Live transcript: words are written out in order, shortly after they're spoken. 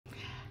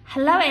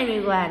Hello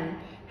everyone!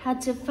 How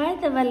to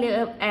find the value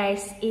of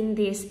x in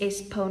these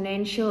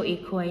exponential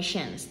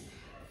equations?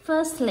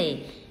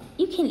 Firstly,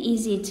 you can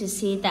easy to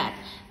see that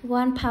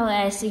 1 power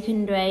x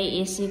second rate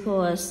is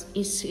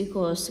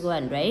equals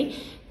 1, right?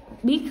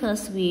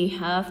 Because we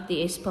have the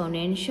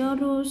exponential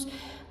rules,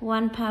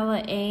 1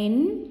 power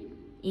n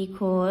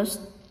equals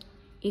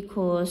 1,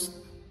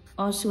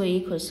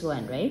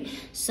 right?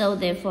 So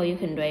therefore you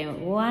can write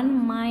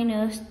 1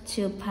 minus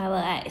 2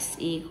 power x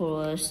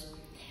equals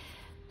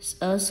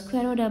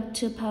square root of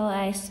 2 power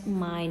x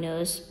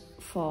minus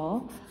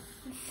 4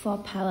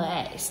 power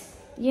x.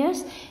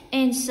 Yes,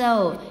 and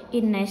so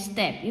in next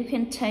step you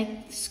can take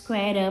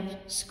square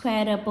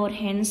of both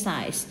hand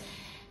sides.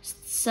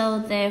 So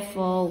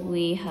therefore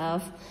we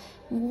have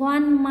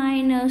 1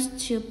 minus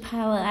 2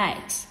 power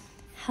x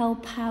whole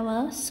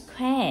power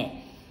square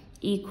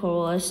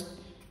equals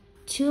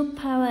 2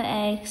 power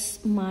x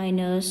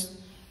minus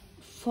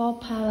 4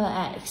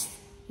 power x.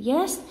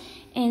 Yes,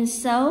 and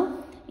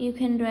so you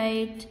can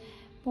write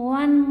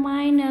 1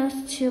 minus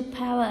 2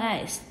 power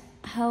x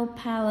whole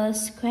power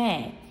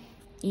square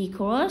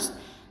equals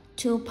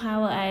 2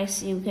 power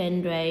x. You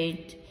can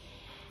write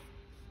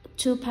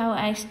 2 power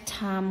x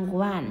times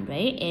 1,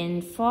 right?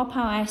 And 4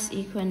 power x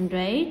you can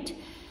write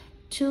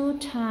 2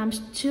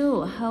 times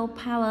 2 whole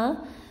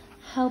power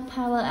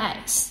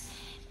x.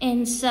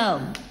 And so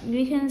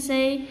we can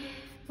say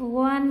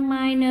 1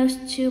 minus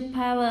 2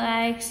 power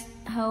x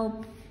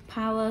whole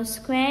power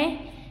square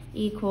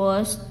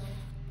equals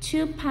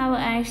 2 power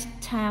x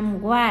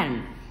times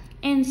 1.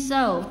 And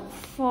so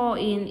for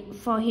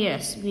here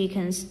we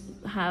can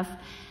have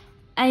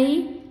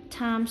a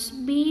times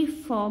b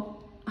for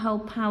whole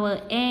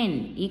power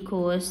n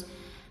equals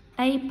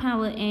a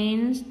power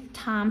n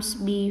times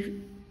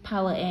b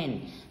power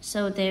n.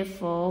 So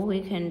therefore we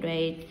can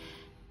write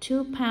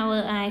 2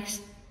 power x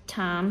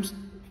times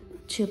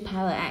 2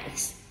 power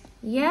x.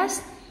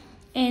 Yes,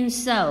 and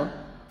so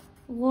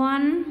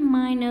 1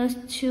 minus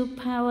 2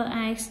 power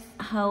x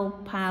whole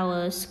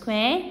power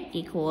square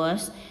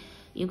equals,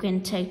 you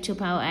can take 2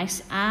 power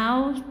x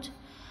out.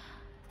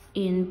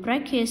 In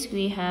brackets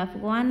we have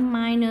 1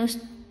 minus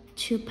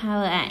 2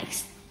 power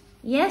x.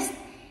 Yes,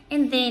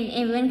 and then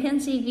everyone can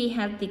see we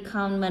have the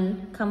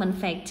common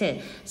factor.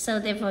 So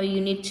therefore you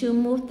need to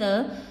move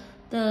the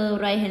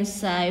right hand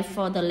side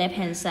for the left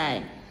hand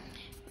side.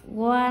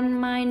 1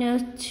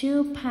 minus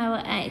 2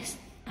 power x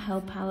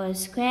whole power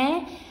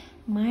square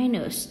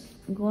minus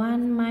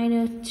 1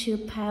 minus 2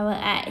 power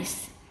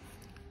x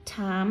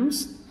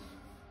times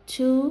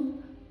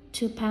 2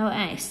 power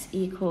x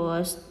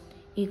equals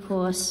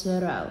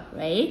 0,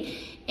 right?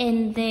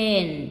 And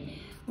then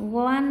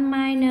 1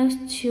 minus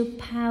 2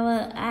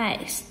 power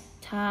x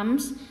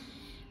times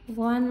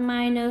 1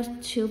 minus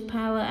 2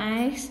 power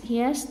x,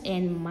 yes,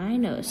 and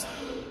minus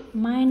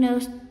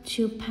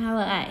 2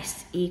 power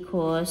x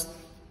equals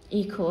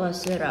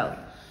 0.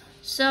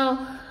 So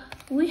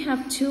we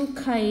have two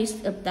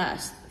cases of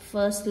that.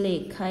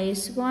 Firstly,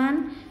 case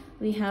 1,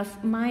 we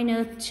have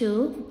minus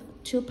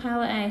 2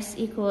 power x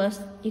equals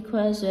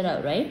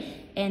 0, right?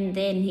 And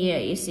then here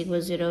is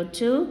equals 0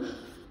 to,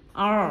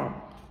 or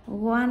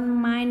 1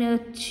 minus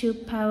 2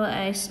 power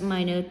x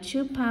minus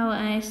 2 power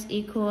x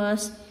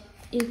equals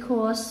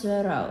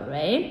 0,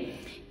 right?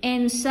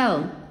 And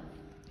so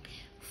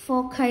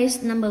for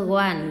case number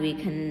 1 we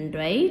can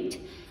write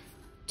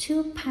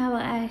 2 power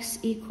x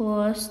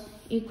equals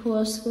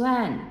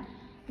 1.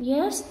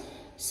 Yes,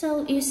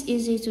 so it's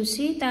easy to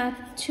see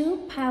that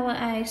 2 power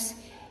x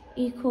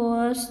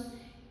equals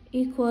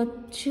 2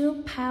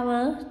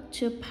 power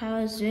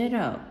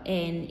 0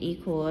 and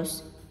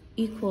equals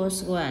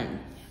 1,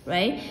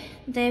 right?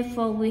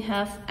 Therefore we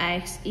have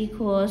x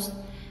equals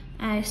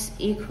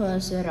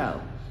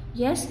 0.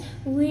 Yes,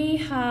 we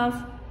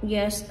have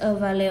a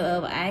value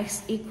of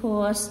x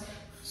equals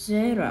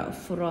 0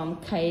 from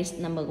case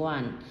number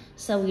 1.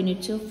 So we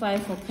need to find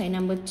for case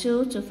number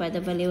 2 to find the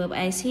value of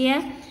x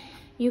here.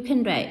 You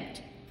can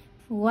write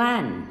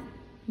 1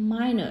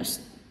 minus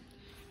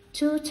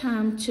 2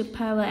 times 2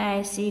 power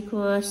x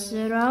equals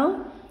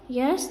 0.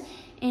 Yes,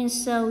 and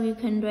so you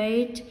can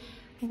write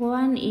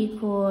 1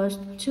 equals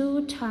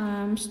 2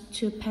 times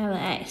 2 power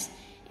x.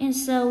 And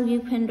so you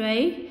can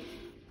write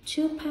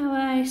 2 power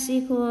x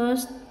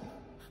equals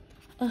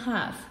a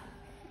half.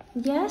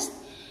 Yes,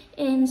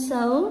 and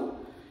so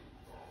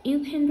you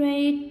can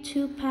write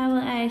 2 power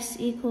x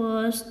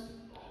equals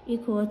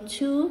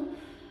 2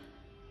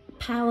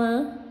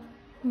 power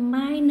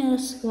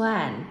minus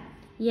 1.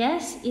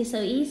 Yes, it's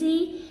so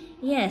easy.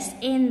 Yes,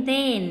 and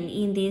then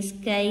in this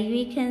case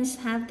we can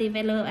have the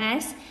value of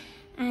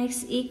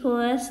x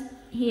equals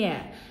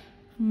here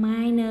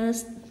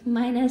minus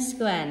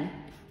 1.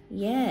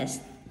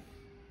 Yes,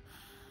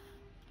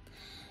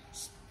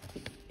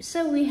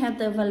 so we have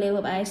the value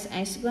of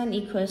x1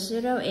 equals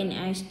 0 and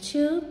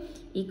x2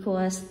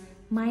 equals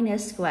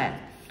minus 1.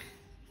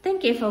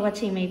 Thank you for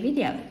watching my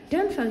video.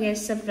 Don't forget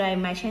to subscribe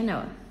my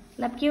channel.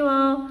 Love you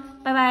all.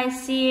 Bye bye.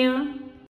 See you.